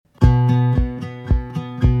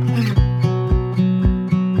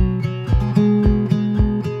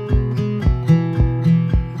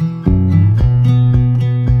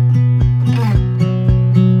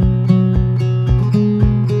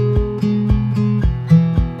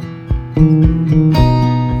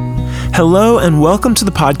Hello and welcome to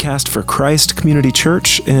the podcast for Christ Community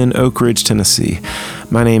Church in Oak Ridge, Tennessee.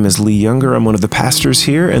 My name is Lee Younger. I'm one of the pastors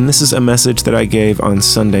here, and this is a message that I gave on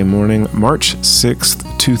Sunday morning, March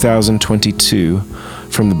 6th, 2022,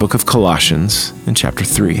 from the book of Colossians in chapter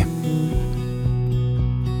 3.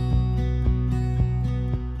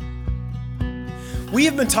 We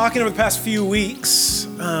have been talking over the past few weeks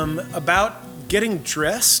about getting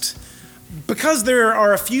dressed, because there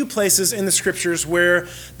are a few places in the scriptures where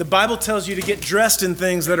the Bible tells you to get dressed in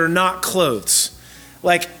things that are not clothes.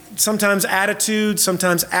 Like sometimes attitudes,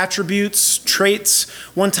 sometimes attributes, traits,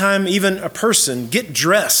 one time even a person. Get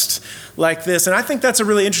dressed like this. And I think that's a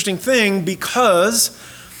really interesting thing because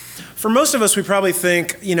for most of us, we probably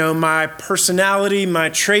think, my personality, my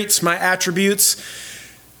traits, my attributes,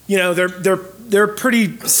 they're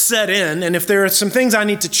pretty set in, and if there are some things I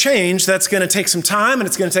need to change, that's going to take some time and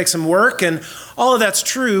it's going to take some work, and all of that's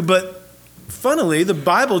true. But funnily, the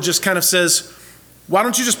Bible just kind of says, why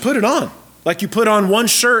don't you just put it on? Like you put on one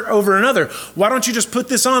shirt over another. Why don't you just put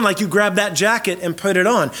this on like you grab that jacket and put it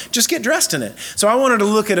on? Just get dressed in it. So I wanted to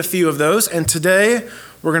look at a few of those, and today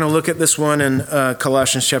we're going to look at this one in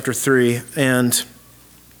Colossians chapter 3. And,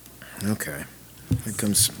 okay, here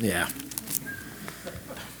comes, Yeah.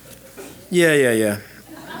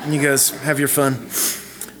 You guys have your fun.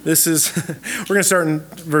 This is, we're going to start in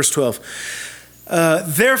verse 12.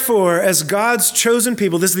 Therefore, as God's chosen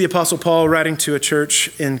people, this is the Apostle Paul writing to a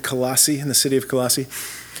church in Colossae, in the city of Colossae.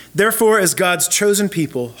 Therefore, as God's chosen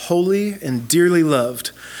people, holy and dearly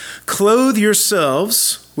loved, clothe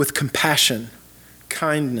yourselves with compassion,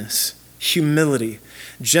 kindness, humility,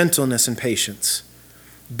 gentleness, and patience.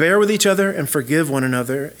 Bear with each other and forgive one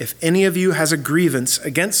another if any of you has a grievance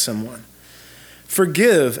against someone.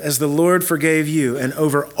 Forgive as the Lord forgave you, and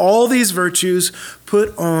over all these virtues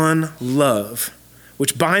put on love,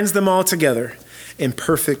 which binds them all together in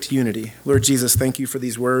perfect unity. Lord Jesus, thank you for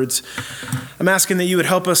these words. I'm asking that you would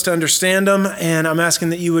help us to understand them, and I'm asking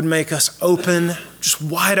that you would make us open, just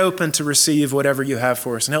wide open to receive whatever you have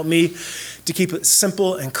for us, and help me to keep it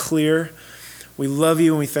simple and clear. We love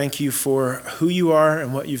you and we thank you for who you are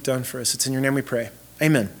and what you've done for us. It's in your name we pray.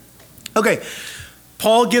 Amen. Okay.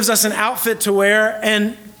 Paul gives us an outfit to wear,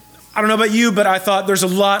 and I don't know about you, but I thought there's a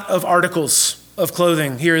lot of articles of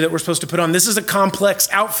clothing here that we're supposed to put on. This is a complex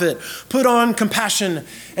outfit. Put on compassion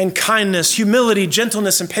and kindness, humility,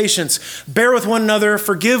 gentleness, and patience. Bear with one another,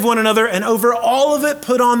 forgive one another, and over all of it,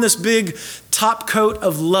 put on this big top coat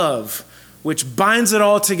of love, which binds it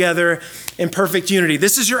all together in perfect unity.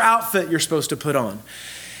 This is your outfit you're supposed to put on.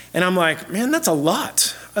 And I'm like, man, that's a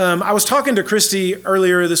lot. I was talking to Christy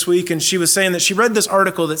earlier this week, and she was saying that she read this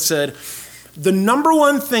article that said, the number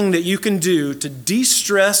one thing that you can do to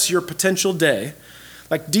de-stress your potential day,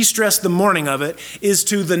 like de-stress the morning of it, is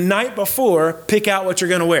to the night before pick out what you're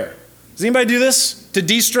going to wear. Does anybody do this to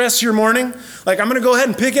de-stress your morning? Like, I'm going to go ahead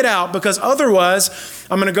and pick it out because otherwise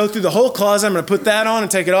I'm going to go through the whole closet. I'm going to put that on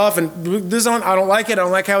and take it off and this on. I don't like it. I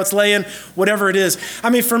don't like how it's laying, whatever it is. I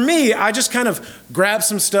mean, for me, I just kind of grab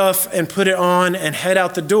some stuff and put it on and head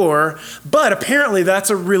out the door. But apparently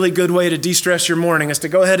that's a really good way to de-stress your morning, is to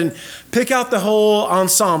go ahead and pick out the whole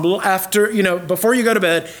ensemble after, before you go to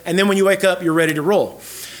bed. And then when you wake up, you're ready to roll.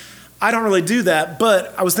 I don't really do that,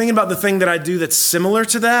 but I was thinking about the thing that I do that's similar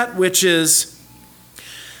to that, which is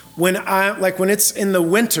when it's in the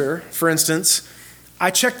winter, for instance, I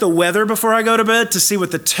check the weather before I go to bed to see what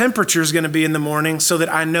the temperature is going to be in the morning so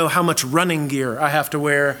that I know how much running gear I have to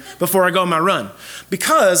wear before I go on my run.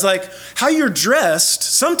 Because how you're dressed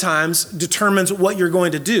sometimes determines what you're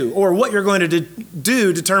going to do, or what you're going to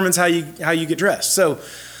do determines how you get dressed. So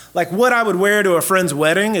what I would wear to a friend's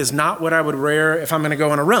wedding is not what I would wear if I'm going to go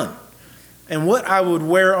on a run. And what I would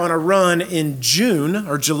wear on a run in June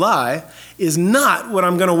or July is not what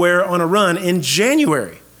I'm going to wear on a run in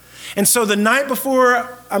January. And so the night before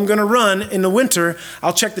I'm going to run in the winter,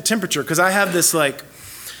 I'll check the temperature, because I have this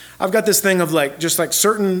I've got this thing of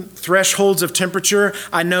certain thresholds of temperature.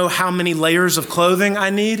 I know how many layers of clothing I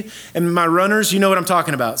need. And my runners, you know what I'm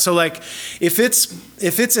talking about. So if it's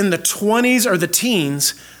in the 20s or the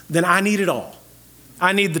teens, then I need it all.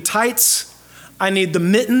 I need the tights. I need the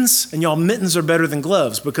mittens, and y'all, mittens are better than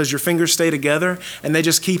gloves because your fingers stay together and they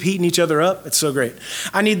just keep heating each other up. It's so great.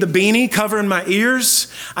 I need the beanie covering my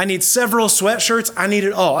ears. I need several sweatshirts. I need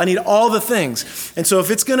it all. I need all the things. And so if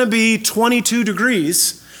it's going to be 22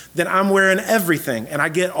 degrees, then I'm wearing everything, and I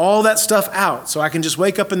get all that stuff out so I can just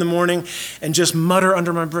wake up in the morning and just mutter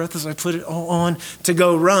under my breath as I put it all on to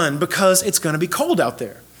go run, because it's going to be cold out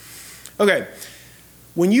there. Okay.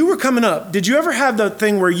 When you were coming up, did you ever have the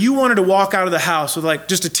thing where you wanted to walk out of the house with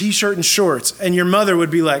just a t-shirt and shorts, and your mother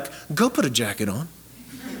would be like, go put a jacket on?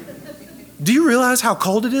 do you realize how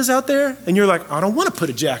cold it is out there? And you're like, I don't want to put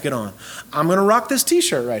a jacket on. I'm going to rock this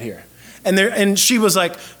t-shirt right here. And she was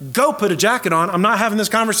like, go put a jacket on. I'm not having this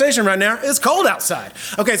conversation right now. It's cold outside.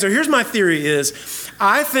 Okay, so here's my theory is,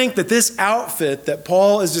 I think that this outfit that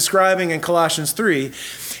Paul is describing in Colossians 3,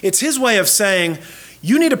 it's his way of saying,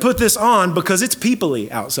 you need to put this on because it's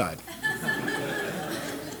peoply outside.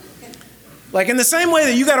 Like in the same way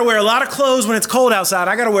that you got to wear a lot of clothes when it's cold outside,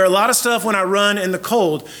 I got to wear a lot of stuff when I run in the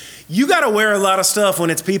cold. You got to wear a lot of stuff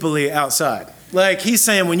when it's peoply outside. Like he's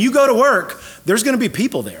saying, when you go to work, there's going to be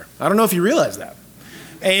people there. I don't know if you realize that.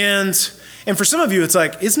 And for some of you, it's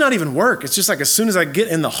like, it's not even work. It's just like as soon as I get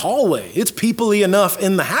in the hallway, it's peoply enough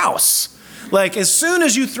in the house. Like as soon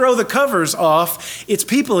as you throw the covers off, it's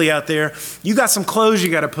peoply out there. You got some clothes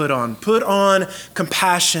you got to put on. Put on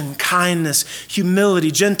compassion, kindness,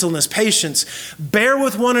 humility, gentleness, patience. Bear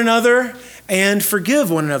with one another and forgive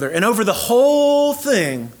one another. And over the whole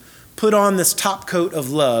thing, put on this top coat of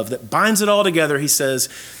love that binds it all together, he says,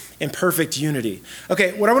 in perfect unity.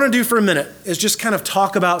 Okay, what I want to do for a minute is just kind of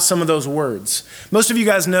talk about some of those words. Most of you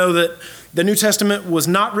guys know that the New Testament was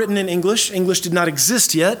not written in English. English did not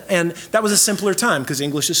exist yet, and that was a simpler time because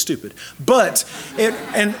English is stupid.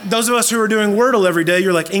 And those of us who are doing Wordle every day,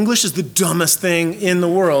 you're like, English is the dumbest thing in the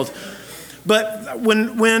world. But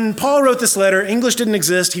when Paul wrote this letter, English didn't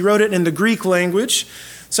exist. He wrote it in the Greek language.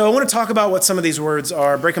 So I want to talk about what some of these words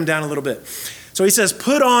are, break them down a little bit. So he says,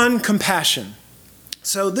 put on compassion.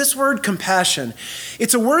 So this word compassion,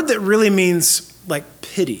 it's a word that really means like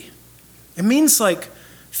pity. It means like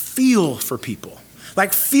feel for people,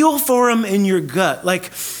 like feel for them in your gut. Like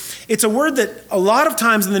it's a word that a lot of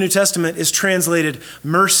times in the New Testament is translated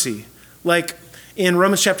mercy. Like in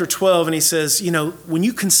Romans chapter 12, and he says, you know, when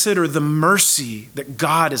you consider the mercy that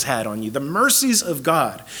God has had on you, the mercies of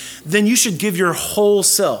God, then you should give your whole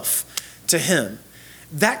self to him.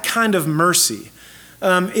 That kind of mercy.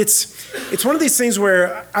 It's one of these things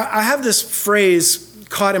where I have this phrase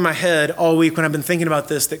caught in my head all week when I've been thinking about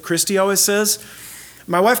this that Christy always says.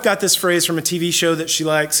 My wife got this phrase from a TV show that she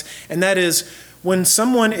likes, and that is, when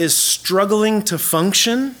someone is struggling to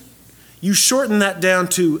function, you shorten that down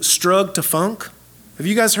to strug to funk. Have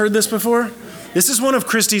you guys heard this before? This is one of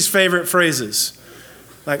Christy's favorite phrases.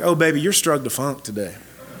 Like, oh baby, you're strug to funk today.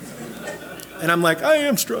 And I'm like, I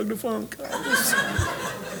am strug to funk.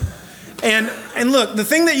 And look, the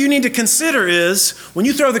thing that you need to consider is when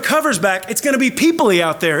you throw the covers back, it's going to be peoply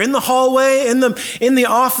out there in the hallway, in the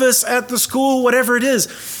office, at the school, whatever it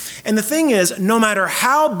is. And the thing is, no matter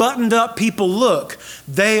how buttoned up people look,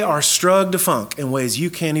 they are strug to funk in ways you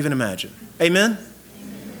can't even imagine. Amen?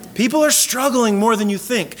 People are struggling more than you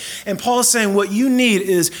think. And Paul is saying what you need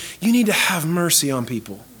is you need to have mercy on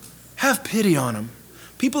people. Have pity on them.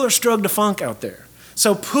 People are strug to funk out there.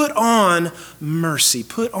 So put on mercy,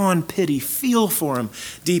 put on pity, feel for them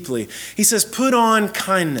deeply. He says, put on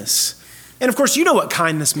kindness. And of course, you know what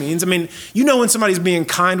kindness means. I mean, you know when somebody's being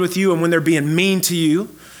kind with you and when they're being mean to you.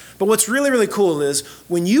 But what's really, really cool is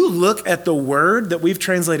when you look at the word that we've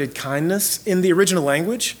translated kindness in the original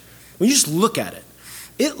language, when you just look at it,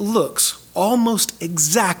 it looks almost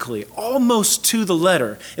exactly, almost to the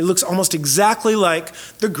letter. It looks almost exactly like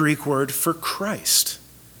the Greek word for Christ.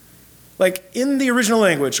 Like in the original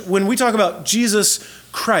language, when we talk about Jesus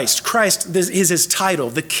Christ, Christ is his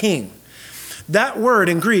title, the King. That word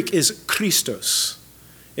in Greek is Christos.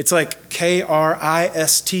 It's like Kristos,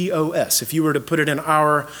 if you were to put it in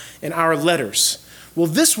our letters. Well,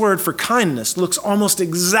 this word for kindness looks almost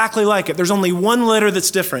exactly like it. There's only one letter that's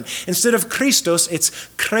different. Instead of Christos, it's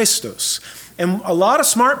Christos. And a lot of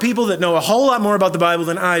smart people that know a whole lot more about the Bible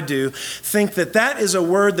than I do think that that is a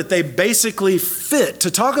word that they basically fit.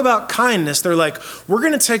 To talk about kindness, they're like, we're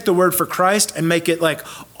going to take the word for Christ and make it like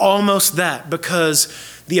almost that, because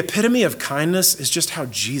the epitome of kindness is just how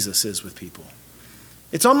Jesus is with people.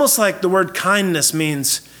 It's almost like the word kindness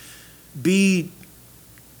means be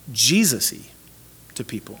Jesus-y to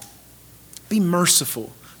people. Be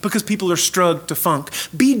merciful, because people are strug to funk.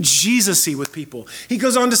 Be Jesus-y with people. He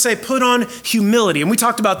goes on to say, put on humility. And we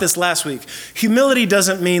talked about this last week. Humility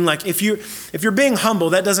doesn't mean like, if you're being humble,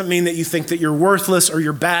 that doesn't mean that you think that you're worthless or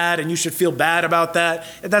you're bad and you should feel bad about that.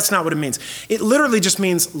 That's not what it means. It literally just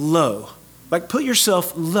means low. Like put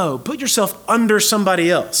yourself low. Put yourself under somebody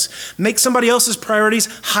else. Make somebody else's priorities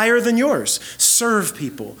higher than yours. Serve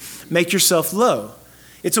people. Make yourself low.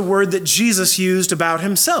 It's a word that Jesus used about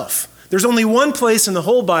himself. There's only one place in the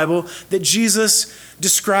whole Bible that Jesus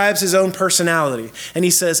describes his own personality. And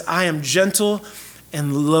he says, I am gentle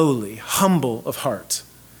and lowly, humble of heart.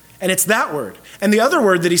 And it's that word. And the other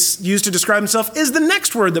word that he used to describe himself is the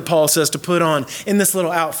next word that Paul says to put on in this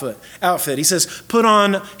little outfit. He says, put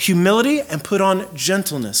on humility and put on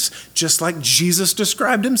gentleness, just like Jesus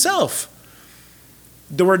described himself.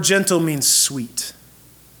 The word gentle means sweet.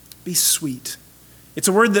 Be sweet. It's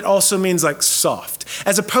a word that also means like soft,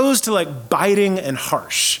 as opposed to like biting and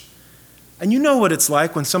harsh. And you know what it's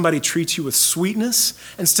like when somebody treats you with sweetness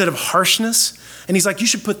instead of harshness. And he's like, you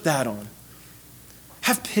should put that on.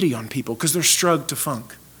 Have pity on people because they're struggling to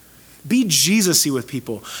funk. Be Jesus-y with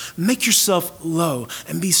people. Make yourself low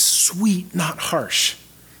and be sweet, not harsh.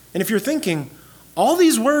 And if you're thinking, all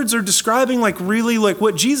these words are describing like really like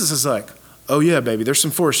what Jesus is like. Oh yeah, baby, there's some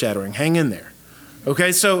foreshadowing. Hang in there.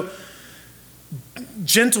 Okay, so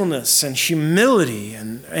gentleness and humility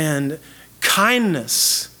and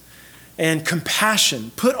kindness and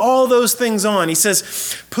compassion. Put all those things on. He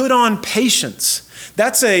says, put on patience.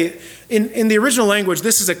 That's in the original language,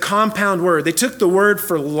 this is a compound word. They took the word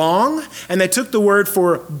for long and they took the word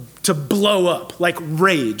for to blow up, like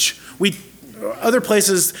rage. Other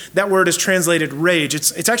places that word is translated rage.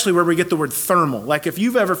 It's actually where we get the word thermal. Like if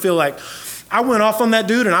you've ever feel like, I went off on that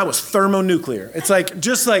dude and I was thermonuclear. It's like,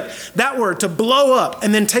 just like that word, to blow up,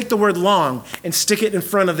 and then take the word long and stick it in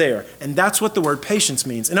front of there. And that's what the word patience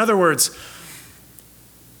means. In other words,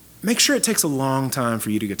 make sure it takes a long time for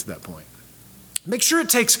you to get to that point. Make sure it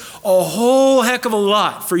takes a whole heck of a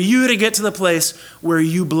lot for you to get to the place where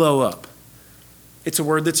you blow up. It's a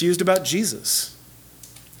word that's used about Jesus.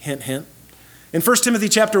 Hint, hint. In 1 Timothy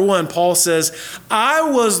chapter 1, Paul says, I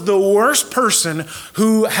was the worst person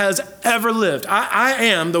who has ever lived. I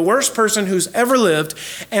am the worst person who's ever lived,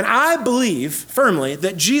 and I believe firmly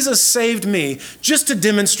that Jesus saved me just to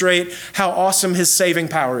demonstrate how awesome his saving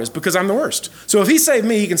power is, because I'm the worst. So if he saved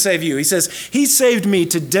me, he can save you. He says, he saved me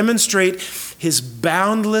to demonstrate his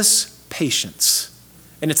boundless patience.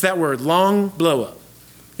 And it's that word, long blow up.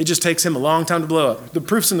 It just takes him a long time to blow up. The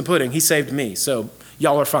proof's in the pudding. He saved me, so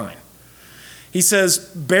y'all are fine. He says,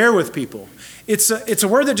 bear with people. It's a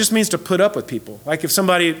word that just means to put up with people. Like if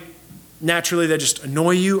somebody, naturally, they just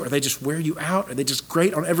annoy you, or they just wear you out, or they just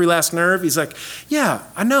grate on every last nerve. He's like, yeah,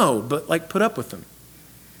 I know, but like put up with them.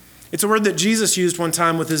 It's a word that Jesus used one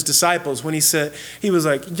time with his disciples when he was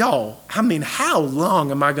like, y'all, I mean, how long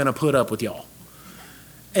am I going to put up with y'all?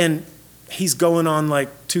 And he's going on like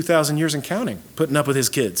 2,000 years and counting, putting up with his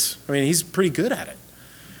kids. I mean, he's pretty good at it.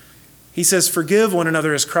 He says, forgive one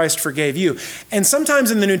another as Christ forgave you. And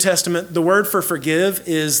sometimes in the New Testament, the word for forgive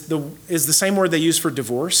is the same word they use for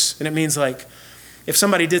divorce. And it means like, if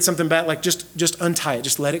somebody did something bad, like just untie it,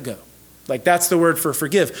 just let it go. Like that's the word for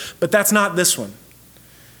forgive. But that's not this one.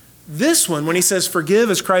 This one, when he says forgive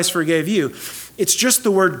as Christ forgave you, it's just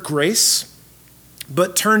the word grace,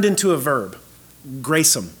 but turned into a verb.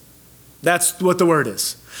 Grace them. That's what the word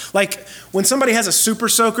is. Like when somebody has a super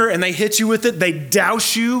soaker and they hit you with it, they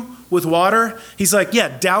douse you with water. He's like,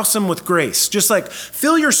 yeah, douse them with grace. Just like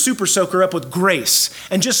fill your super soaker up with grace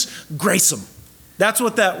and just grace them. That's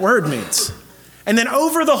what that word means. And then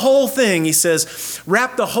over the whole thing, he says,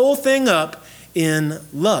 wrap the whole thing up in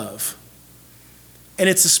love. And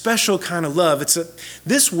it's a special kind of love.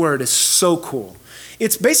 This word is so cool.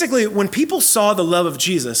 It's basically when people saw the love of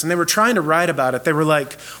Jesus and they were trying to write about it, they were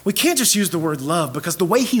like, we can't just use the word love because the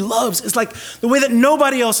way he loves is like the way that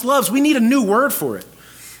nobody else loves. We need a new word for it.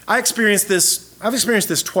 I've experienced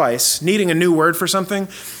this twice, needing a new word for something.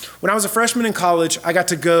 When I was a freshman in college, I got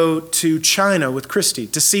to go to China with Christy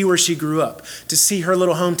to see where she grew up, to see her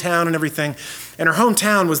little hometown and everything. And her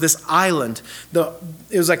hometown was this island.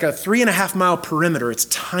 It was like a 3.5 mile perimeter. It's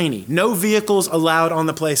tiny. No vehicles allowed on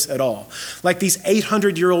the place at all. Like these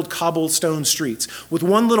 800-year-old cobblestone streets with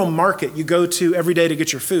one little market you go to every day to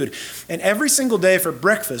get your food. And every single day for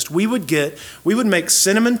breakfast, we would make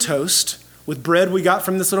cinnamon toast with bread we got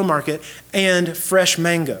from this little market and fresh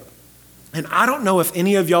mango. And I don't know if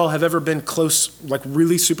any of y'all have ever been close, like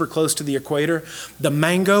really super close to the equator. The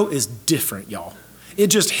mango is different, y'all. It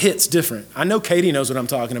just hits different. I know Katie knows what I'm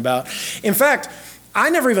talking about. In fact, I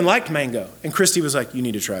never even liked mango. And Christy was like, you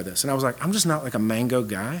need to try this. And I was like, I'm just not like a mango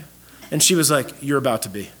guy. And she was like, you're about to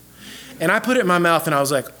be. And I put it in my mouth and I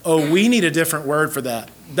was like, oh, we need a different word for that.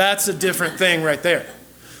 That's a different thing right there.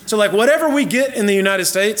 So like whatever we get in the United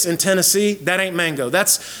States, in Tennessee, that ain't mango.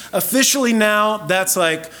 That's officially now, that's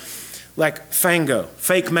like fango,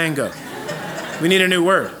 fake mango. We need a new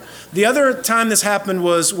word. The other time this happened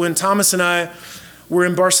was when Thomas and I were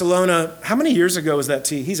in Barcelona. How many years ago was that,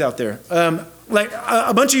 T? He's out there.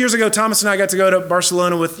 A bunch of years ago, Thomas and I got to go to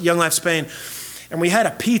Barcelona with Young Life Spain, and we had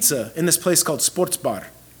a pizza in this place called Sports Bar.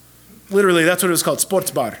 Literally, that's what it was called,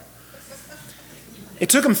 Sports Bar. It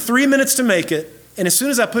took them 3 minutes to make it, And as soon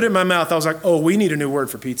as I put it in my mouth, I was like, oh, we need a new word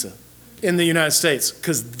for pizza in the United States,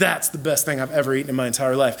 because that's the best thing I've ever eaten in my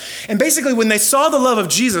entire life. And basically, when they saw the love of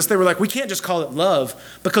Jesus, they were like, we can't just call it love,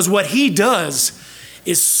 because what he does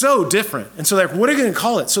is so different. And so they're like, what are you going to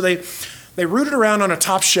call it? So they rooted around on a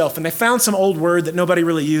top shelf, and they found some old word that nobody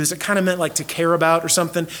really used. It kind of meant like to care about or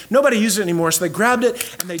something. Nobody used it anymore, so they grabbed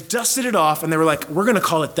it, and they dusted it off, and they were like, we're going to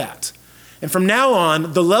call it that. And from now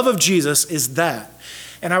on, the love of Jesus is that.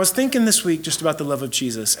 And I was thinking this week just about the love of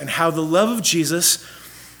Jesus and how the love of Jesus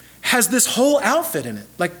has this whole outfit in it,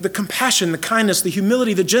 like the compassion, the kindness, the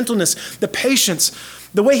humility, the gentleness, the patience,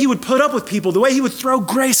 the way he would put up with people, the way he would throw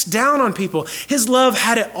grace down on people. His love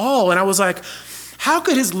had it all. And I was like, how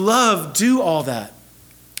could his love do all that?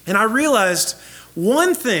 And I realized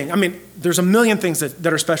one thing, I mean, there's a million things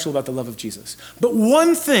that are special about the love of Jesus. But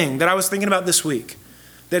one thing that I was thinking about this week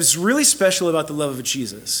that is really special about the love of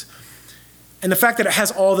Jesus, and the fact that it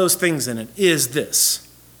has all those things in it, is this.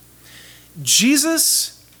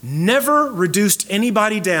 Jesus never reduced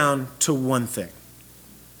anybody down to one thing.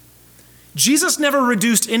 Jesus never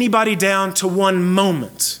reduced anybody down to one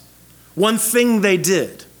moment, one thing they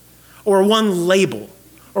did, or one label,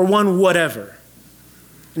 or one whatever.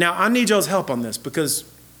 Now, I need y'all's help on this because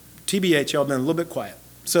TBH, y'all been a little bit quiet.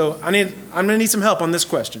 So I'm going to need some help on this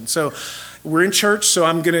question. So we're in church, so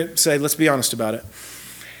I'm going to say, let's be honest about it.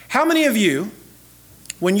 How many of you,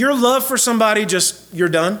 when your love for somebody just, you're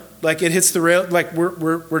done, like it hits the rail, like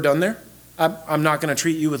we're done there? I'm not going to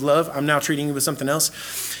treat you with love. I'm now treating you with something else.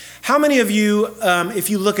 How many of you, if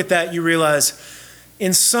you look at that, you realize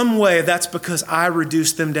in some way that's because I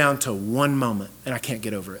reduced them down to one moment and I can't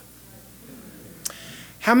get over it?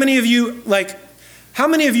 How many of you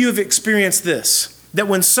have experienced this? That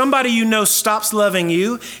when somebody you know stops loving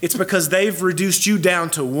you, it's because they've reduced you down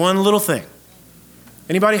to one little thing.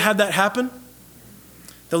 Anybody had that happen?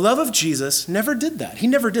 The love of Jesus never did that. He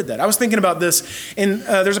never did that. I was thinking about this.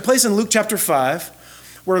 There's a place in Luke chapter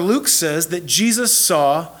 5 where Luke says that Jesus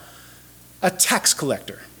saw a tax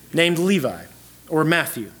collector named Levi, or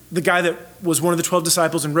Matthew, the guy that was one of the 12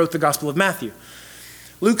 disciples and wrote the Gospel of Matthew.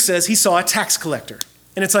 Luke says he saw a tax collector.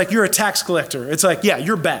 And it's like, you're a tax collector. It's like, yeah,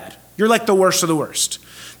 you're bad. You're like the worst of the worst.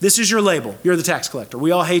 This is your label. You're the tax collector.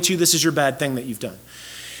 We all hate you. This is your bad thing that you've done.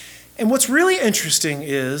 And what's really interesting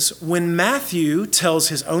is when Matthew tells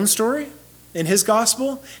his own story in his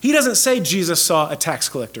gospel, he doesn't say Jesus saw a tax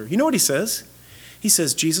collector. You know what he says? He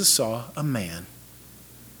says Jesus saw a man.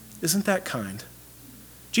 Isn't that kind?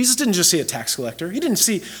 Jesus didn't just see a tax collector. He didn't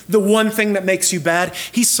see the one thing that makes you bad.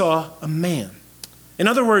 He saw a man. In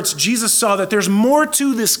other words, Jesus saw that there's more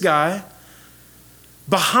to this guy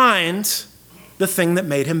behind the thing that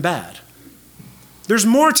made him bad. There's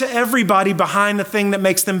more to everybody behind the thing that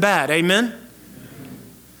makes them bad. Amen?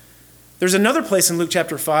 There's another place in Luke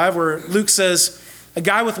chapter 5 where Luke says a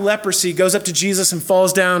guy with leprosy goes up to Jesus and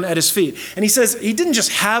falls down at his feet. And he says he didn't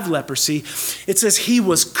just have leprosy. It says he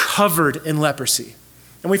was covered in leprosy.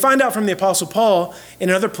 And we find out from the Apostle Paul in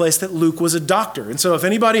another place that Luke was a doctor. And so if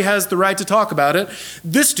anybody has the right to talk about it,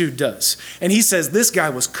 this dude does. And he says this guy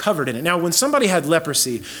was covered in it. Now, when somebody had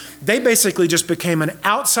leprosy, they basically just became an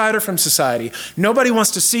outsider from society. Nobody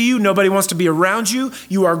wants to see you. Nobody wants to be around you.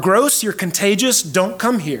 You are gross. You're contagious. Don't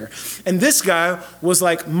come here. And this guy was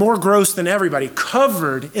like more gross than everybody,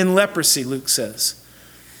 covered in leprosy, Luke says.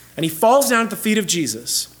 And he falls down at the feet of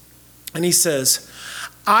Jesus. And he says,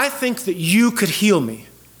 I think that you could heal me.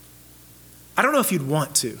 I don't know if you'd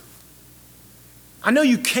want to. I know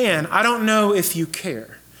you can. I don't know if you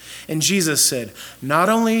care. And Jesus said, not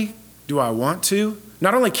only do I want to,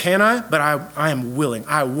 not only can I, but I am willing.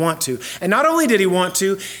 I want to. And not only did he want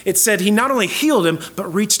to, it said he not only healed him,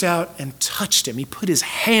 but reached out and touched him. He put his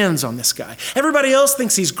hands on this guy. Everybody else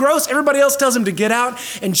thinks he's gross. Everybody else tells him to get out.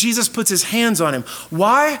 And Jesus puts his hands on him.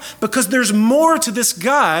 Why? Because there's more to this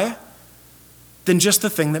guy than just the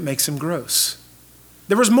thing that makes him gross.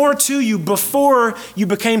 There was more to you before you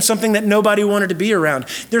became something that nobody wanted to be around.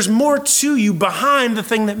 There's more to you behind the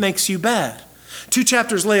thing that makes you bad. 2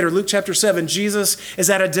 chapters later, Luke chapter 7, Jesus is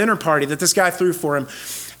at a dinner party that this guy threw for him.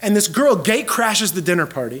 And this girl gate crashes the dinner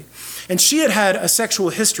party. And she had had a sexual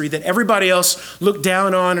history that everybody else looked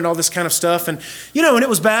down on and all this kind of stuff. And, and it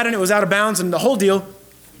was bad and it was out of bounds and the whole deal.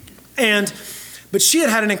 But she had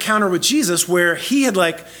had an encounter with Jesus where he had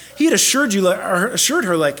assured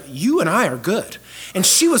her, like, you and I are good. And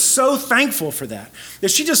she was so thankful for that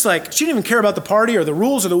she just she didn't even care about the party or the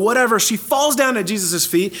rules or the whatever. She falls down at Jesus'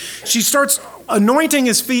 feet. She starts anointing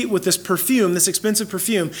his feet with this perfume, this expensive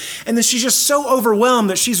perfume. And then she's just so overwhelmed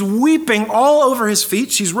that she's weeping all over his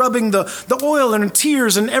feet. She's rubbing the oil and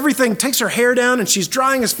tears and everything, takes her hair down and she's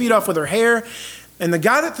drying his feet off with her hair. And the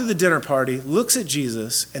guy that threw the dinner party looks at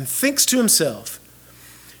Jesus and thinks to himself,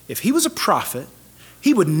 if he was a prophet,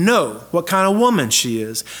 he would know what kind of woman she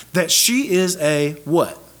is, that she is a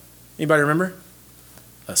what? Anybody remember?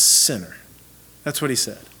 A sinner. That's what he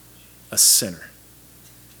said, a sinner.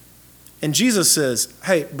 And Jesus says,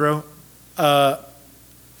 hey, bro,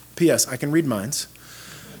 P.S., I can read minds.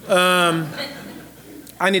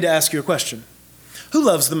 I need to ask you a question. Who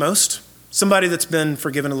loves the most? Somebody that's been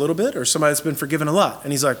forgiven a little bit or somebody that's been forgiven a lot?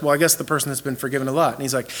 And he's like, well, I guess the person that's been forgiven a lot. And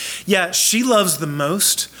he's like, yeah, she loves the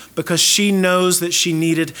most because she knows that she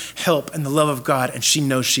needed help and the love of God, and she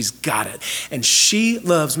knows she's got it. And she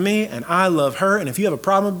loves me and I love her. And if you have a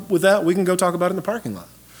problem with that, we can go talk about it in the parking lot.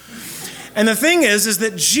 And the thing is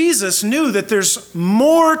that Jesus knew that there's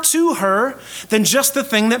more to her than just the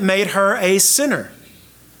thing that made her a sinner.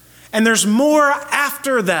 And there's more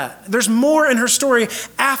after that. There's more in her story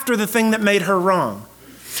after the thing that made her wrong.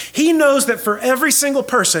 He knows that for every single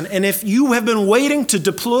person, and if you have been waiting to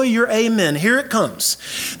deploy your amen, here it comes.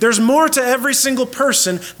 There's more to every single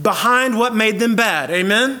person behind what made them bad.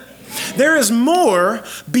 Amen? There is more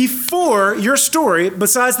before your story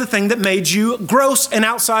besides the thing that made you gross and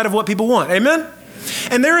outside of what people want. Amen?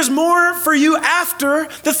 And there is more for you after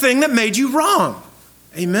the thing that made you wrong.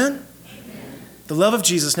 Amen? The love of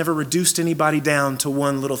Jesus never reduced anybody down to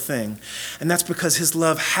one little thing. And that's because his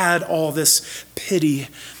love had all this pity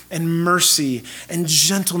and mercy and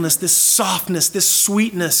gentleness, this softness, this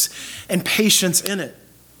sweetness and patience in it.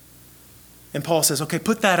 And Paul says, okay,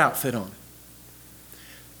 put that outfit on.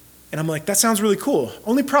 And I'm like, that sounds really cool.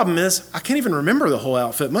 Only problem is I can't even remember the whole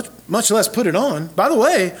outfit, much less put it on. By the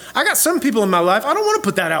way, I got some people in my life, I don't want to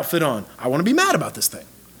put that outfit on. I want to be mad about this thing.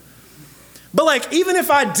 But like, even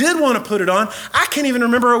if I did want to put it on, I can't even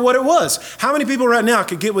remember what it was. How many people right now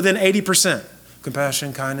could get within 80%?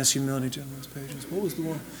 Compassion, kindness, humility, gentleness, patience. What was the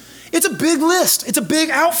one? It's a big list. It's a big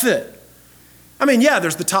outfit. I mean, yeah,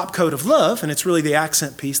 there's the top coat of love, and it's really the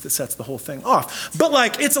accent piece that sets the whole thing off. But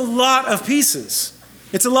like, it's a lot of pieces.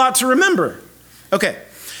 It's a lot to remember. Okay,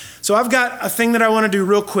 so I've got a thing that I want to do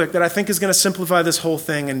real quick that I think is going to simplify this whole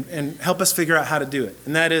thing and help us figure out how to do it.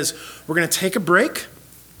 And that is, we're going to take a break.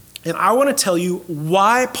 And I want to tell you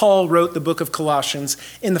why Paul wrote the book of Colossians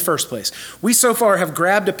in the first place. We so far have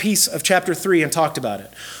grabbed a piece of chapter 3 and talked about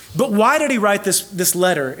it. But why did he write this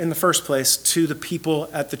letter in the first place to the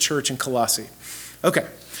people at the church in Colossae? Okay,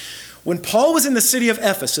 when Paul was in the city of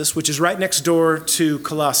Ephesus, which is right next door to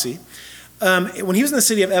Colossae, when he was in the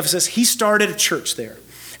city of Ephesus, he started a church there.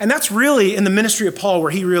 And that's really in the ministry of Paul where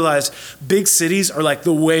he realized big cities are like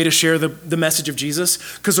the way to share the message of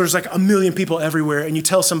Jesus, because there's like 1 million people everywhere, and you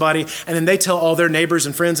tell somebody and then they tell all their neighbors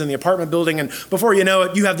and friends in the apartment building, and before you know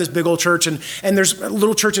it, you have this big old church, and there's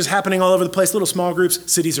little churches happening all over the place, little small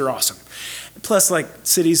groups. Cities are awesome. Plus, like,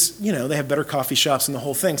 cities, they have better coffee shops and the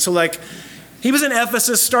whole thing. So like, he was in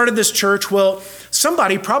Ephesus, started this church. Well,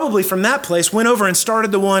 somebody probably from that place went over and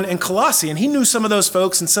started the one in Colossae, and he knew some of those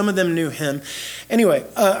folks, and some of them knew him. Anyway,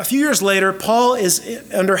 a few years later, Paul is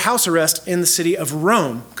under house arrest in the city of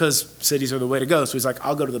Rome, because cities are the way to go. So he's like,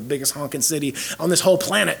 I'll go to the biggest honking city on this whole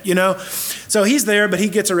planet, So he's there, but he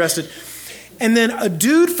gets arrested. And then a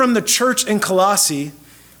dude from the church in Colossae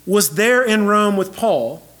was there in Rome with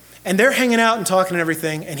Paul, and they're hanging out and talking and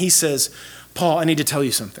everything, and he says, Paul, I need to tell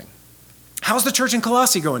you something. How's the church in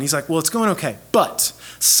Colossae going? He's like, well, it's going okay, but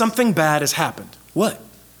something bad has happened. What?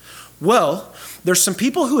 Well, there's some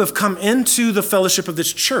people who have come into the fellowship of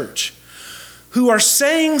this church who are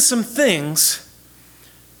saying some things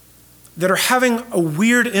that are having a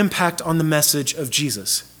weird impact on the message of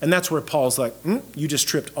Jesus. And that's where Paul's like, you just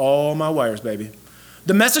tripped all my wires, baby.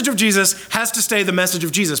 The message of Jesus has to stay the message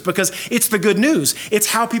of Jesus because it's the good news. It's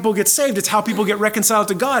how people get saved. It's how people get reconciled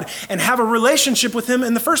to God and have a relationship with him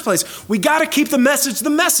in the first place. We got to keep the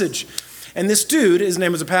message. And this dude, his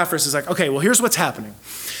name was Epaphras, is like, okay, well, here's what's happening.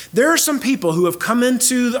 There are some people who have come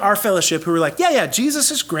into our fellowship who are like, yeah, Jesus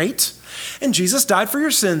is great. And Jesus died for your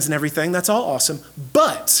sins and everything. That's all awesome.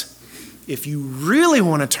 But if you really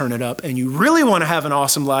want to turn it up and you really want to have an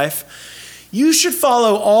awesome life, you should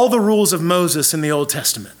follow all the rules of Moses in the Old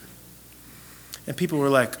Testament. And people were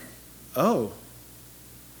like, so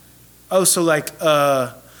like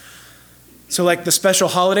the special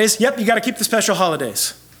holidays? Yep, you got to keep the special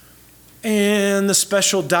holidays. And the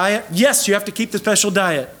special diet? Yes, you have to keep the special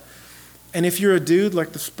diet. And if you're a dude,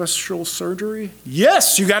 like the special surgery?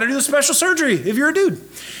 Yes, you got to do the special surgery if you're a dude.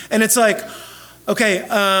 And it's like, okay,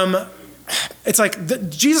 it's like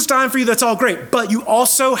Jesus dying for you, that's all great. But you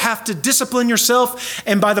also have to discipline yourself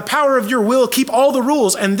and by the power of your will, keep all the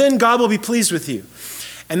rules, and then God will be pleased with you.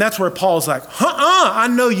 And that's where Paul's like, I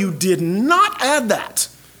know you did not add that.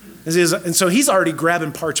 And so he's already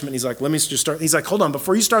grabbing parchment. He's like, let me just start. He's like, hold on,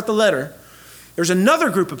 before you start the letter, there's another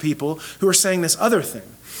group of people who are saying this other thing.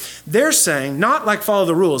 They're saying, not like follow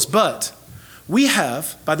the rules, but we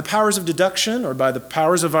have, by the powers of deduction or by the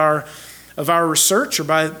powers of our research or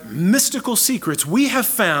by mystical secrets, we have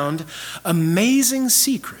found amazing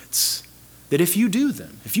secrets that if you do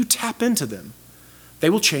them, if you tap into them, they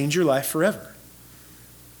will change your life forever.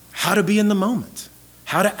 How to be in the moment.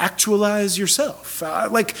 How to actualize yourself.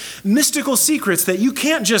 Like mystical secrets that you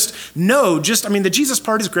can't just know. The Jesus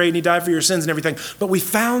part is great and he died for your sins and everything, but we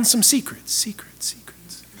found some secrets.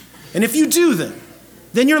 And if you do them,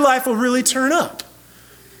 then your life will really turn up.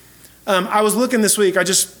 I was looking this week, I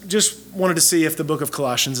just wanted to see if the book of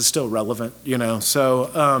Colossians is still relevant, So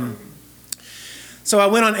I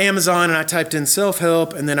went on Amazon and I typed in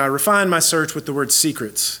self-help and then I refined my search with the word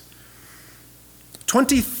secrets.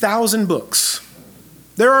 20,000 books.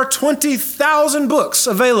 There are 20,000 books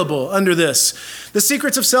available under this. The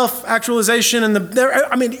secrets of self-actualization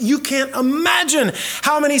you can't imagine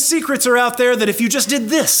how many secrets are out there that if you just did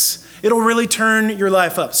this, it'll really turn your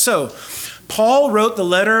life up. So, Paul wrote the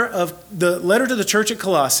letter to the church at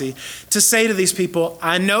Colossae to say to these people,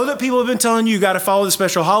 I know that people have been telling you got to follow the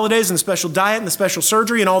special holidays and the special diet and the special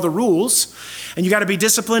surgery and all the rules, and you got to be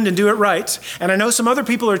disciplined and do it right. And I know some other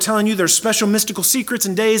people are telling you there's special mystical secrets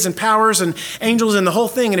and days and powers and angels and the whole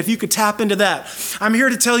thing, and if you could tap into that. I'm here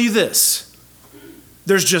to tell you this.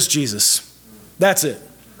 There's just Jesus. That's it.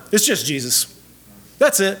 It's just Jesus.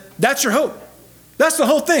 That's it. That's your hope. That's the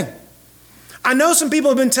whole thing. I know some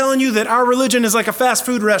people have been telling you that our religion is like a fast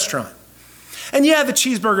food restaurant. And yeah, the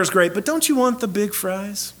cheeseburger's great, but don't you want the big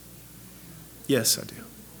fries? Yes, I do.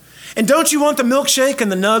 And don't you want the milkshake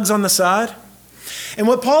and the nugs on the side? And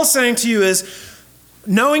what Paul's saying to you is,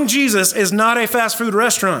 knowing Jesus is not a fast food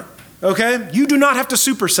restaurant, okay? You do not have to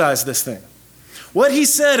supersize this thing. What he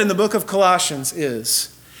said in the book of Colossians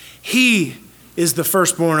is, he is the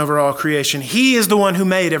firstborn over all creation. He is the one who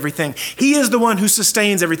made everything. He is the one who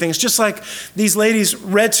sustains everything. It's just like these ladies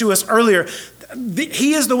read to us earlier.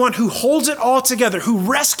 He is the one who holds it all together, who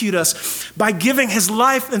rescued us by giving his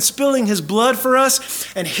life and spilling his blood for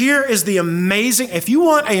us. And here is the amazing, if you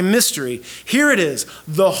want a mystery, here it is,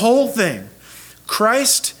 the whole thing.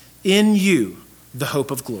 Christ in you, the hope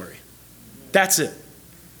of glory. That's it.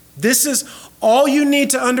 This is all you need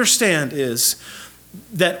to understand is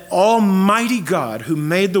that Almighty God who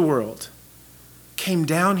made the world came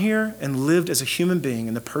down here and lived as a human being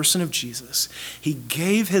in the person of Jesus. He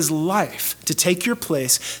gave his life to take your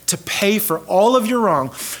place, to pay for all of your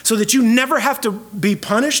wrong, so that you never have to be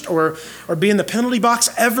punished or be in the penalty box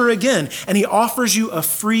ever again. And he offers you a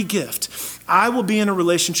free gift. I will be in a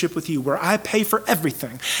relationship with you where I pay for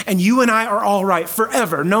everything, and you and I are all right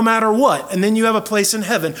forever, no matter what. And then you have a place in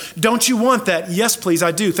heaven. Don't you want that? Yes, please,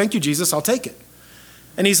 I do. Thank you, Jesus. I'll take it.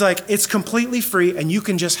 And he's like, it's completely free and you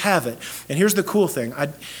can just have it. And here's the cool thing.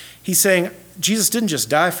 He's saying, Jesus didn't just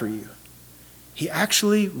die for you. He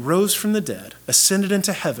actually rose from the dead, ascended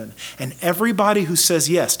into heaven. And everybody who says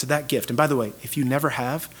yes to that gift, and by the way, if you never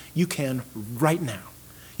have, you can right now.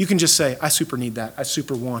 You can just say, I super need that. I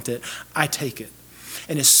super want it. I take it.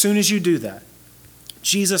 And as soon as you do that,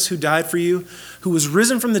 Jesus who died for you, who was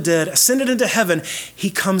risen from the dead, ascended into heaven, he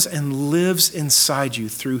comes and lives inside you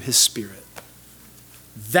through his Spirit.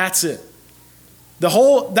 That's it.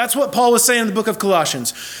 That's what Paul was saying in the book of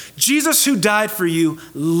Colossians. Jesus who died for you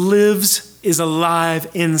is alive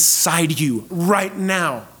inside you right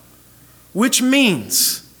now, which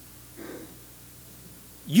means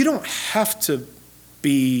you don't have to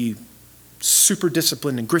be super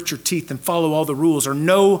disciplined and grit your teeth and follow all the rules or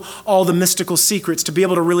know all the mystical secrets to be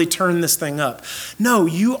able to really turn this thing up. No,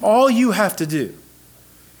 all you have to do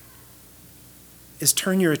is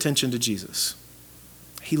turn your attention to Jesus.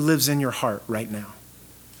 He lives in your heart right now.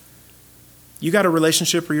 You got a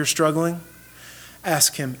relationship where you're struggling?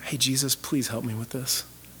 Ask him, hey, Jesus, please help me with this.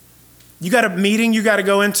 You got a meeting you got to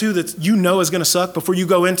go into that you know is going to suck. Before you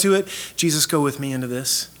go into it, Jesus, go with me into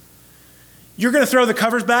this. You're going to throw the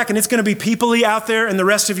covers back and it's going to be people-y out there and the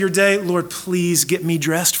rest of your day. Lord, please get me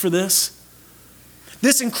dressed for this.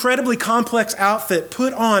 This incredibly complex outfit,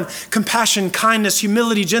 put on compassion, kindness,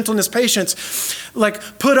 humility, gentleness, patience,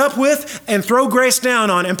 like put up with and throw grace down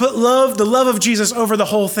on and put the love of Jesus over the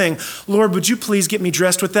whole thing. Lord, would you please get me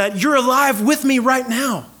dressed with that? You're alive with me right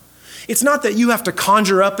now. It's not that you have to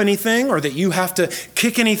conjure up anything or that you have to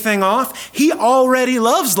kick anything off. He already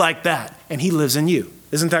loves like that and he lives in you.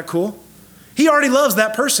 Isn't that cool? He already loves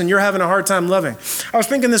that person you're having a hard time loving. I was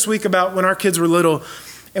thinking this week about when our kids were little,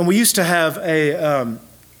 and we used to have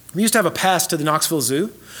We used to have a pass to the Knoxville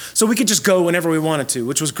Zoo, so we could just go whenever we wanted to,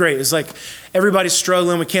 which was great. It's like everybody's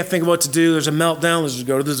struggling. We can't think of what to do. There's a meltdown. Let's just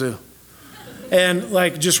go to the zoo. And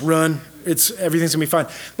like just run. Everything's going to be fine.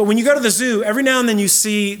 But when you go to the zoo, every now and then you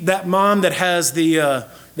see that mom that has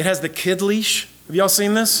the kid leash. Have y'all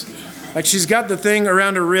seen this? Like she's got the thing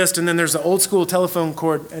around her wrist, and then there's the old school telephone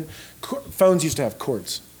cord. And phones used to have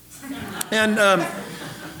cords. And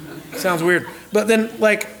sounds weird. But then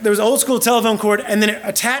like there was an old school telephone cord, and then it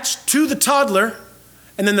attached to the toddler.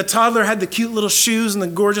 And then the toddler had the cute little shoes and the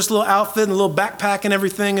gorgeous little outfit and the little backpack and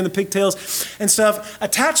everything and the pigtails and stuff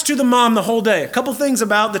attached to the mom the whole day. A couple things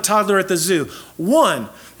about the toddler at the zoo. One,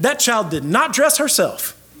 that child did not dress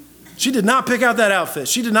herself. She did not pick out that outfit.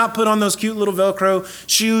 She did not put on those cute little Velcro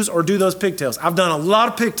shoes or do those pigtails. I've done a lot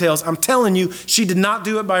of pigtails. I'm telling you, she did not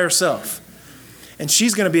do it by herself. And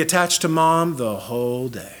she's going to be attached to mom the whole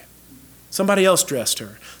day. Somebody else dressed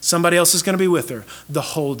her. Somebody else is going to be with her the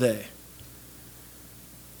whole day.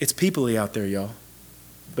 It's people-y out there, y'all.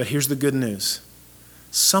 But here's the good news.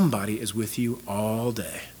 Somebody is with you all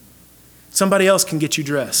day. Somebody else can get you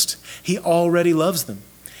dressed. He already loves them.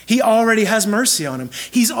 He already has mercy on them.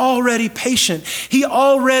 He's already patient. He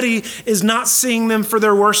already is not seeing them for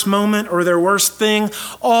their worst moment or their worst thing.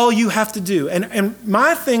 All you have to do, and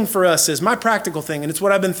my thing for us is, my practical thing, and it's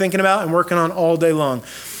what I've been thinking about and working on all day long,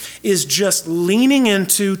 is just leaning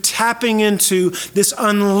into, tapping into this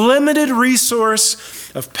unlimited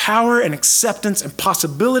resource of power and acceptance and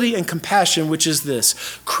possibility and compassion, which is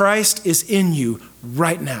this: Christ is in you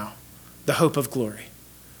right now, the hope of glory.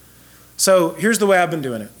 So here's the way I've been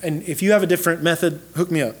doing it. And if you have a different method,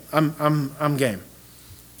 hook me up. I'm game.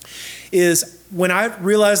 Is when I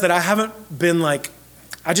realize that I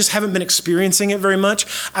just haven't been experiencing it very much,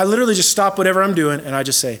 I literally just stop whatever I'm doing and I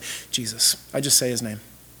just say, Jesus. I just say his name.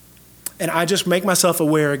 And I just make myself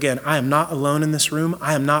aware again, I am not alone in this room.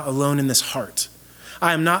 I am not alone in this heart.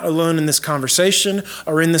 I am not alone in this conversation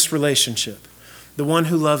or in this relationship. The one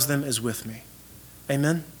who loves them is with me.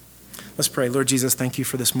 Amen? Let's pray. Lord Jesus, thank you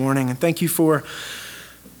for this morning, and thank you for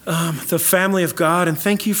the family of God, and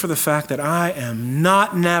thank you for the fact that I am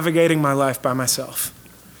not navigating my life by myself,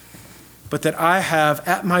 but that I have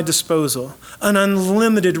at my disposal an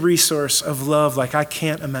unlimited resource of love like I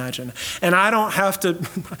can't imagine. And I don't have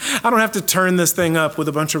to turn this thing up with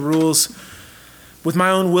a bunch of rules, with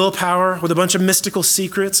my own willpower, with a bunch of mystical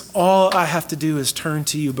secrets. All I have to do is turn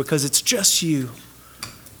to you, because it's just you.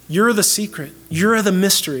 You're the secret. You're the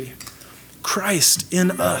mystery. Christ in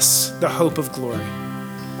us, the hope of glory.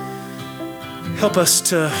 Help us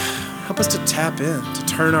to tap in, to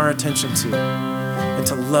turn our attention to, and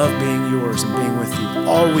to love being yours and being with you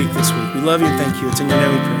all week this week. We love you and thank you. It's in your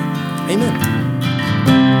name we pray. Amen.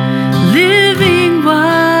 Living